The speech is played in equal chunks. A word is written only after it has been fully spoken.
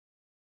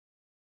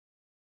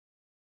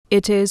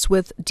It is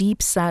with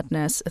deep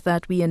sadness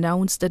that we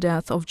announce the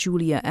death of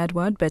Julia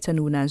Edward, better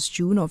known as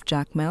June of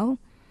Jacmel,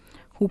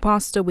 who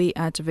passed away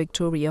at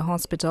Victoria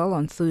Hospital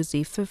on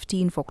Thursday,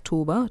 15th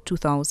October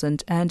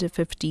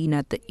 2015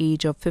 at the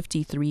age of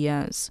 53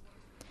 years.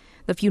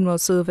 The funeral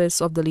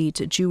service of the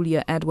late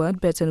Julia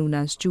Edward, better known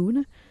as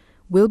June,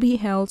 will be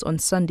held on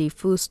Sunday,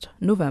 1st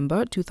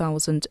November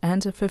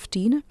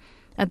 2015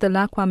 at the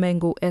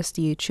Lakwamengo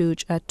SDA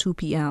Church at 2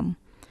 p.m.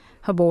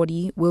 Her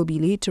body will be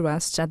laid to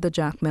rest at the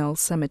Jacmel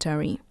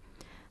Cemetery.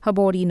 Her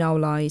body now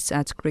lies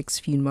at Griggs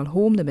Funeral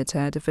Home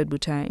Limited,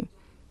 Fidbutay.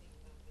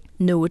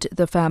 Note,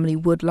 the family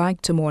would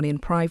like to mourn in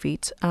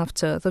private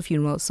after the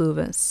funeral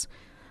service.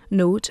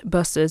 Note,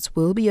 buses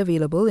will be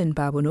available in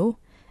Babono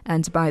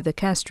and by the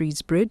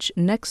Castries Bridge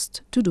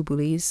next to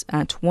Dubulis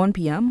at 1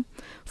 p.m.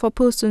 for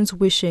persons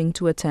wishing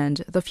to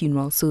attend the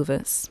funeral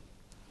service.